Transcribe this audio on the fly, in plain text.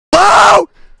Oh!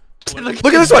 Look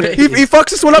at this one. He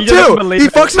fucks this one up too. He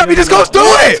fucks it up. He just goes through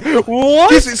it.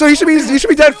 What? So he should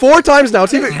be dead 4 times now.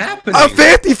 It's even a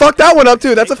 5th. He fucked that one up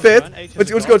too. That's a 5th.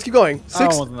 Let's go. Let's keep going. 6. That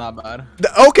wasn't that bad.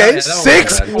 Okay,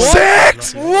 6.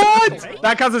 6. What?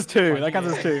 That counts as 2. That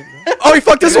counts as 2. Oh, he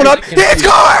fucked this one up. It's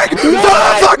going to the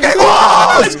fucking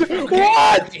walls.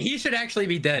 What? He should actually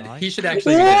be dead. He should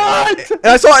actually be dead. What?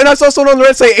 And I saw someone on the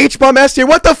red say Hbomb S tier.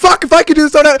 What the fuck? If I could do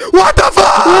this on that, what the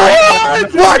fuck?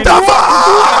 What the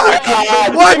fuck?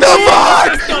 What the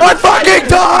fuck? I'm fucking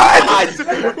done!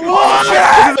 What?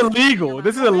 This is illegal.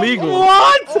 This is illegal.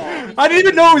 What? I didn't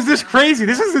even know it was this crazy.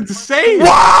 This is insane.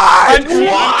 What? He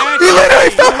literally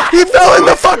fell in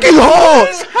the fucking hole. What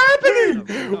is happening?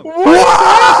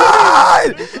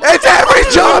 What? It's every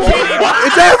jump.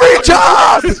 It's every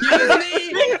jump.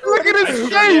 Look at his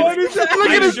face. Look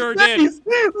at his face.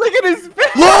 Look at his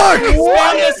face. Look.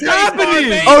 What is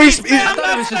happening? Oh, I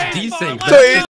thought it was just desync. So